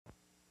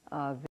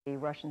of the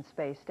Russian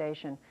space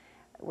station.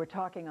 We're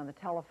talking on the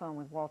telephone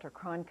with Walter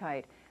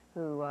Cronkite,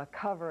 who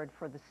covered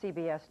for the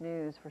CBS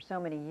News for so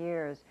many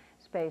years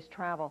space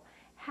travel.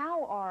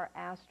 How are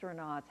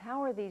astronauts,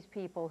 how are these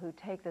people who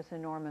take this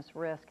enormous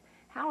risk,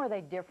 how are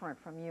they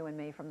different from you and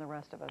me, from the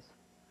rest of us?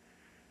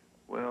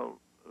 Well,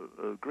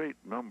 a great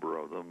number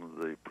of them,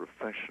 the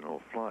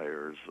professional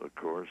flyers, of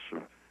course,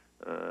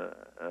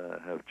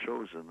 have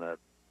chosen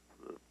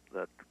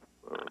that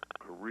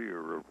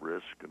career of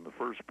risk in the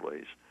first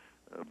place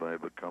by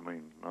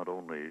becoming not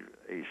only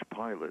ace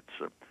pilots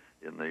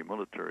in the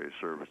military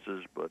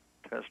services, but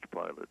test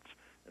pilots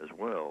as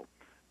well,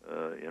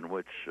 in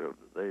which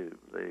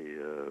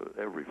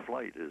every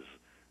flight is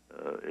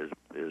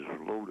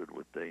loaded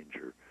with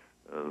danger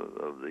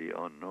of the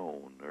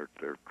unknown.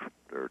 They're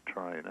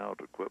trying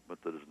out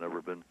equipment that has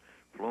never been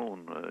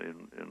flown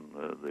in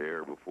the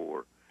air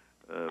before.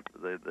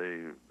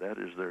 That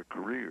is their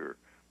career.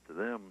 To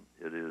them,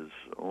 it is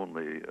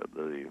only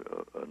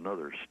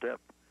another step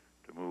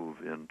to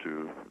move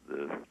into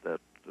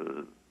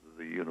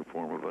the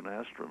uniform of an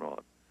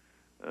astronaut.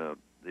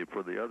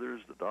 For the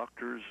others, the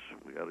doctors,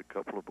 we had a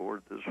couple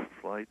aboard this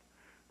flight.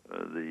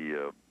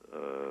 The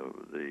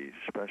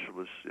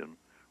specialists in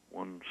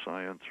one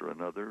science or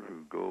another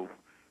who go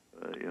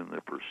in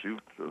the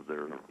pursuit of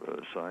their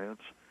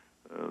science,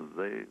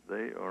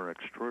 they are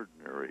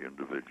extraordinary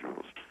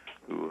individuals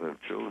who have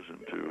chosen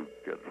to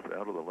get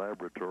out of the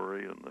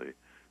laboratory and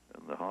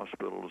the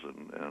hospitals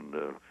and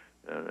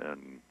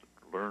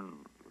learn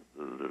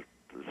the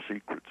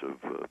secrets of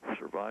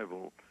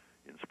survival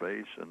in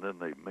space, and then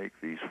they make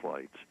these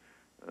flights.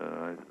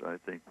 I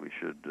think we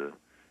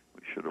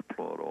should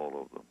applaud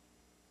all of them.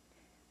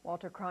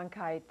 Walter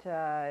Cronkite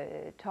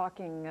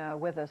talking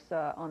with us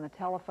on the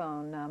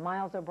telephone.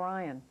 Miles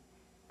O'Brien,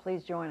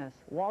 please join us.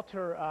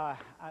 Walter,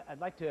 I'd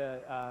like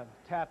to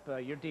tap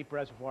your deep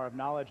reservoir of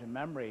knowledge and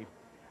memory.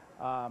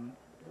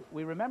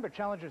 We remember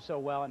Challenger so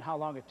well and how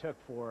long it took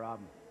for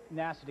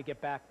NASA to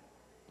get back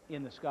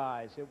in the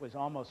skies. It was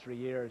almost 3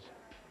 years.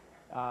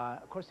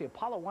 Of course, the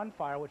Apollo 1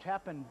 fire, which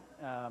happened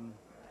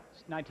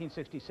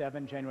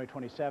 1967, January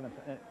 27th,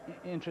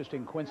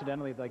 interesting,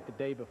 coincidentally, like the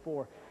day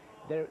before,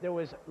 there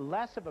was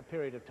less of a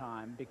period of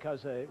time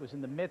because it was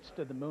in the midst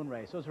of the moon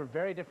race. Those were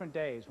very different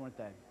days, weren't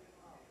they?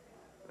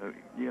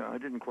 Yeah, I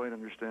didn't quite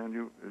understand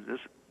you. Is this...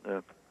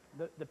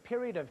 the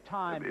period of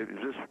time... Is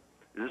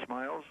this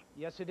Miles?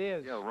 Yes, it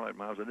is. Yeah, right,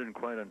 Miles. I didn't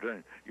quite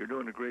understand. You're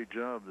doing a great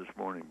job this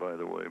morning, by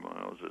the way,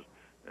 Miles,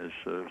 as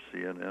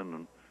CNN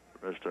and the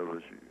rest of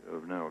us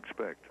now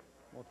expect.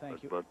 Well,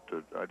 thank you. But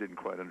I didn't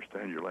quite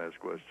understand your last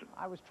question.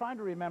 I was trying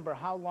to remember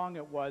how long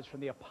it was from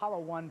the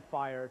Apollo 1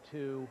 fire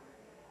to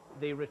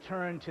the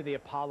return to the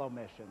Apollo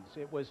missions.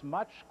 It was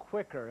much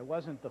quicker. It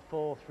wasn't the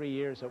full 3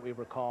 years that we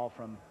recall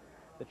from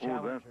the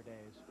Challenger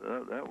days.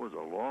 That was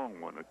a long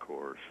one, of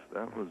course.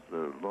 That was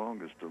the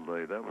longest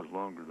delay. That was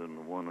longer than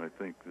the one, I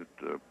think, that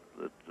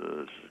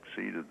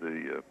succeeded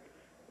the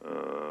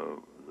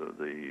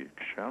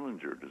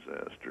Challenger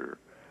disaster.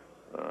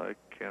 I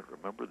can't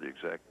remember the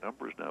exact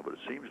numbers now, but it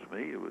seems to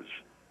me it was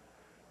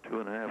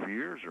 2.5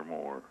 years or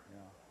more,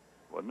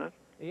 wasn't it?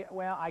 Yeah,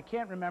 well, I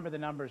can't remember the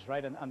numbers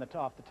right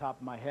off the top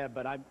of my head,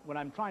 but what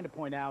I'm trying to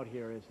point out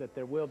here is that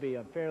there will be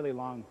a fairly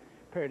long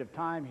period of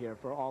time here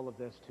for all of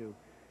this to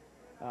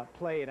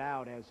play it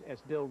out.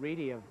 As Bill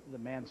Reedy of the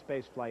manned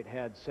spaceflight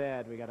had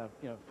said, we got to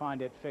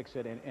find it, fix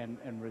it,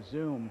 and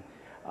resume.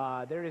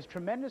 There is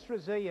tremendous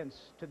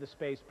resilience to the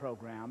space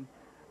program,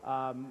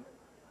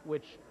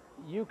 which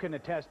you can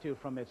attest to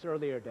from its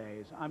earlier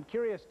days. I'm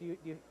curious, do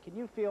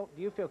you feel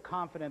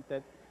confident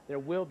that there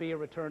will be a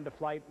return to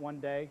flight one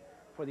day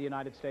for the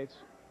United States?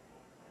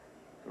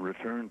 A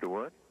return to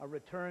what? A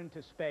return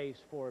to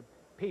space for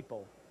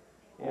people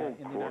in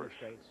the United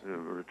States. A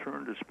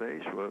return to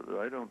space. Well,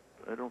 I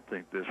don't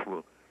think this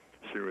will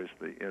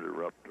seriously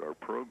interrupt our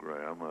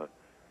program.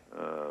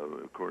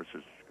 Of course,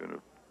 it's going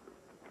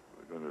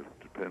to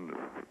depend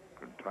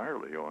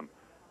entirely on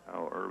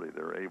how early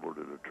they're able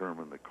to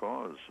determine the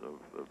cause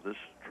of this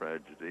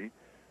tragedy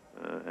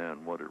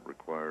and what it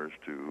requires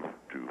to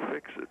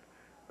fix it.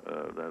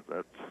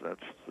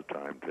 That's the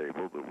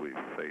timetable that we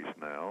face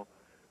now.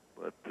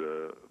 But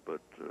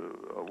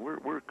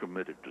we're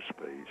committed to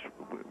space.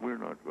 We're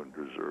not going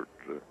to desert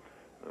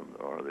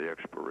the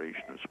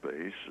exploration of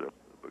space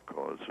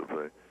because of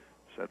a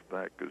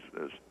setback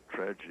as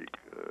tragic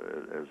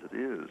as it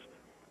is.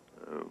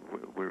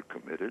 We're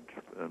committed,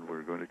 and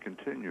we're going to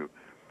continue.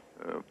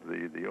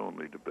 The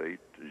only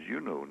debate, as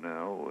you know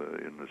now,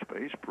 in the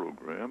space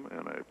program,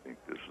 and I think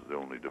this is the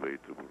only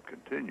debate that will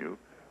continue,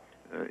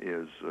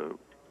 is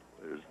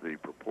the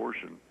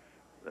proportion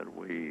that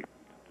we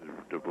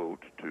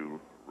devote to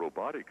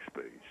robotic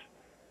space,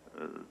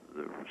 the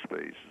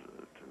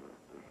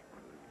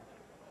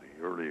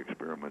early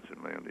experiments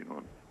in landing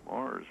on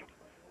Mars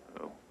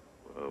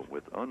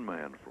with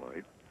unmanned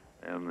flight,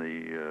 and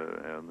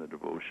the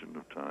devotion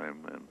of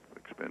time and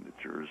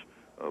expenditures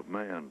of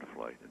manned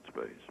flight in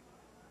space.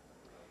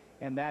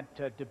 And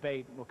that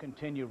debate will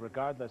continue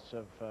regardless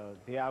of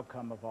the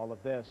outcome of all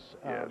of this.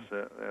 Yes,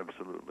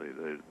 absolutely.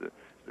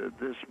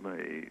 This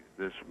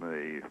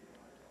may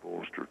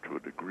bolster to a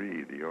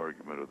degree the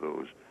argument of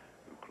those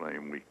who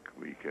claim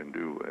we can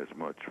do as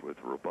much with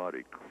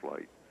robotic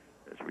flight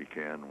as we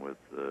can with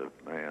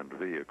manned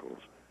vehicles.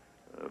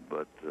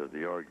 But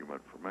the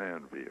argument for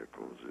manned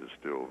vehicles is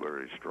still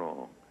very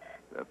strong,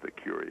 that the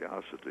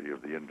curiosity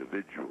of the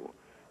individual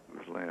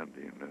who's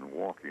landing and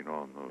walking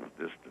on those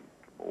distant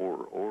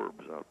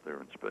orbs out there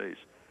in space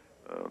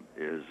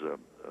is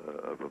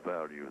of a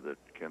value that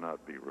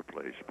cannot be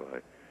replaced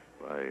by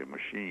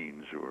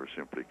machines who are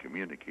simply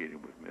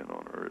communicating with men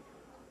on Earth.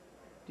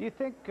 Do you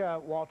think,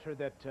 Walter,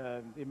 that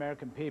the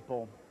American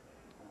people,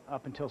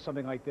 up until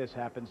something like this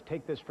happens,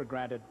 take this for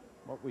granted,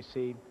 what we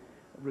see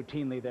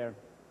routinely there?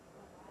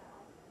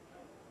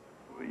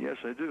 Yes,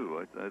 I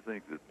do. I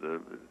think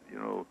that, you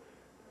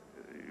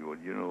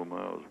know,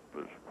 Miles,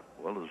 as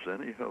well as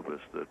any of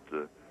us, that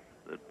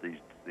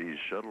these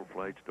shuttle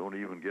flights don't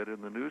even get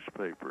in the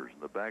newspapers,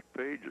 the back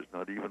pages,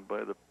 not even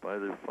by the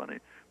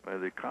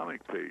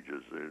comic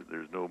pages.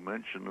 There's no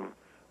mention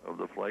of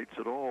the flights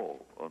at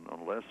all,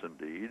 unless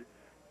indeed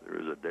there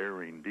is a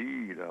daring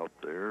deed out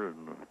there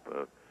in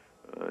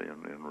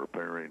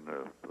repairing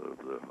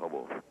the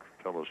Hubble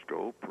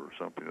telescope or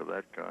something of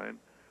that kind,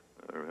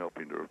 or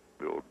helping to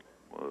build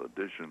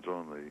additions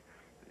on the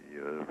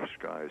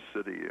Sky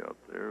City out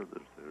there,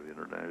 the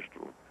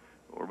international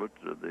orbit.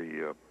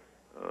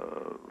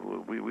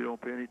 We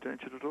don't pay any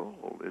attention at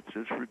all. It's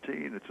just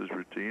routine. It's as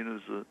routine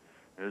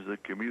as the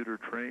commuter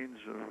trains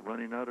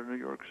running out of New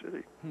York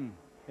City.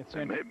 It's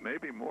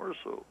maybe more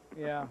so.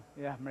 Yeah,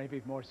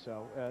 maybe more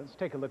so. Let's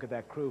take a look at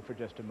that crew for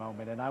just a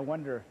moment, and I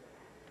wonder,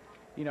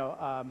 you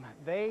know,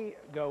 they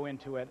go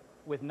into it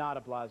with not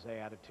a blasé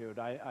attitude.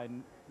 I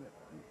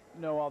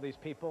know all these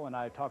people, and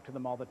I talk to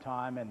them all the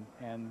time,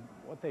 and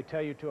what they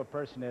tell you to a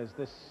person is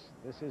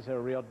this is a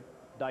real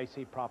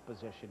dicey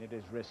proposition. It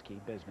is risky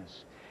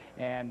business,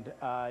 and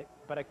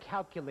but a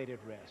calculated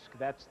risk.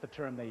 That's the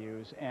term they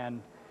use,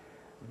 and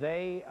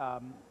they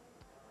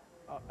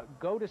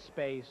go to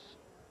space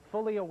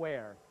fully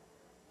aware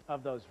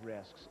of those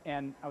risks.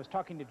 And I was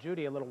talking to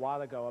Judy a little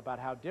while ago about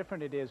how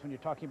different it is when you're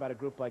talking about a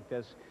group like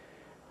this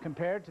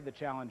compared to the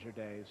Challenger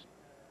days,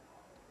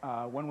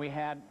 when we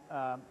had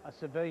a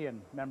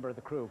civilian member of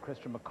the crew,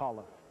 Christopher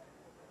McCool.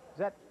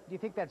 Do you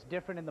think that's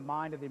different in the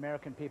mind of the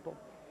American people?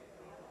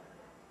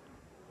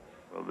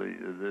 Well,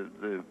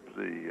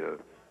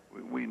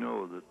 we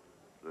know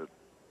that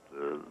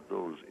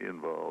those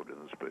involved in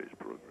the space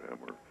program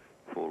are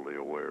fully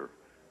aware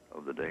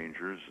of the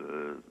dangers,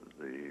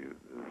 the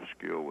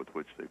skill with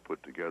which they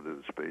put together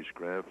the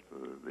spacecraft,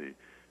 the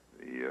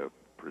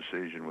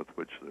precision with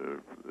which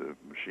the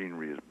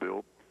machinery is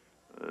built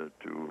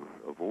to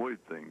avoid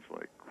things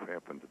like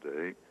happened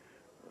today.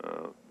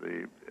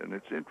 And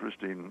it's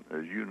interesting,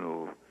 as you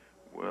know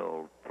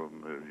well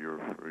from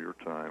your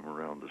time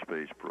around the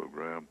space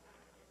program,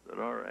 that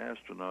our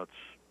astronauts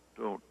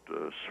don't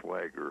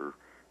swagger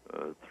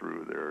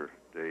through their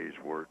day's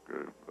work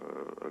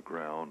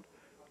aground,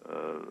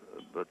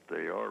 but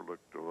they are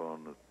looked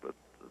on at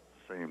the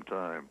same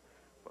time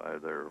by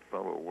their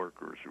fellow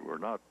workers who are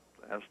not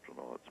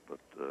astronauts, but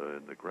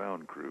in the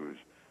ground crews,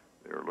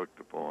 they are looked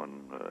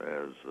upon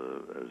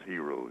as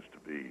heroes to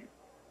be.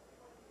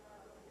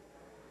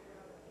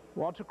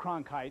 Walter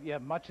Cronkite, yeah,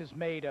 much is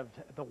made of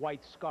the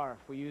white scarf.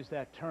 We use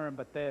that term,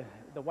 but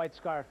the white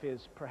scarf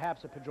is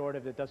perhaps a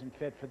pejorative that doesn't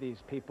fit for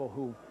these people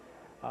who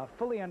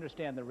fully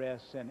understand the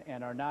risks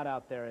and are not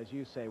out there, as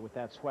you say, with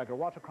that swagger.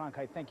 Walter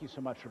Cronkite, thank you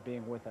so much for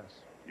being with us.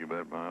 You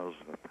bet, Miles.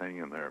 Hang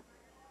in there.